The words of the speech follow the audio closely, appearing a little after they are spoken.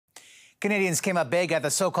Canadians came up big at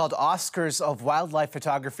the so-called Oscars of wildlife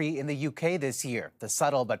photography in the UK this year. The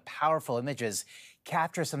subtle but powerful images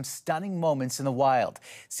capture some stunning moments in the wild.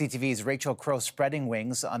 CTV's Rachel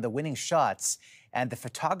CrowSpreadingWings on the winning shots and the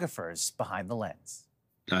photographers behind the lens.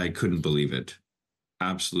 I couldn't believe it.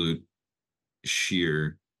 Absolute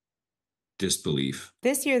sheer disbelief.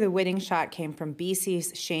 This year, the winning shot came from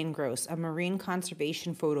BC's Shane Gross, a marine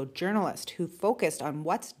conservation photojournalist who focused on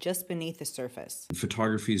what's just beneath the surface.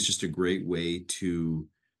 Photography is just a great way to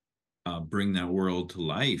bring that world to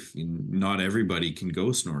life. Not everybody can go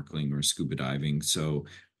snorkeling or scuba diving, so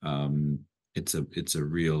it's a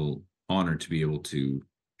real honor to be able to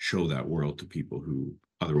show that world to people who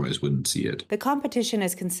otherwise wouldn't see it. The competition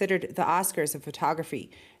is considered the Oscars of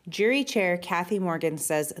photography. Jury chair Kathy Morgan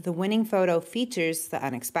says the winning photo features the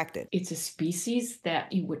unexpected. It's a species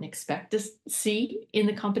that you wouldn't expect to see in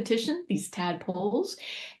the competition, these tadpoles.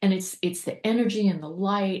 And it's the energy and the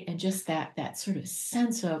light and just that sort of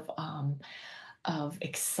sense of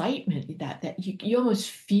excitement that you almost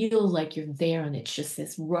feel like you're there, and it's just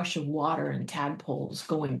this rush of water and tadpoles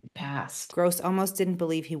going past. Gross almost didn't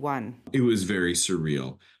believe he won. It was very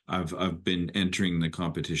surreal. I've been entering the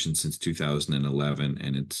competition since 2011,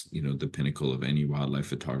 and it's, the pinnacle of any wildlife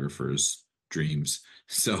photographer's dreams.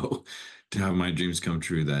 So to have my dreams come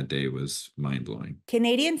true that day was mind-blowing.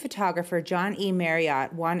 Canadian photographer John E.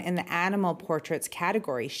 Marriott won in the animal portraits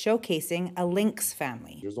category, showcasing a lynx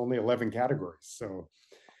family. There's only 11 categories, so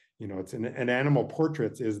it's an animal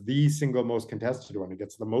portraits is the single most contested one. It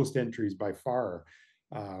gets the most entries by far.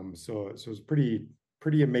 So it was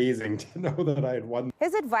pretty amazing to know that I had won.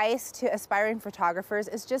 His advice to aspiring photographers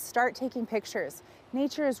is just start taking pictures.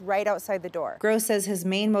 Nature is right outside the door. Gross says his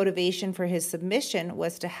main motivation for his submission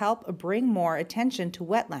was to help bring more attention to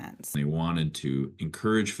wetlands. They wanted to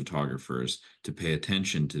encourage photographers to pay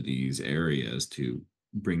attention to these areas, to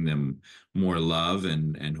bring them more love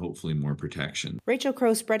and hopefully more protection. Rachel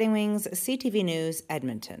CrowSpreadingWings, CTV News,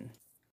 Edmonton.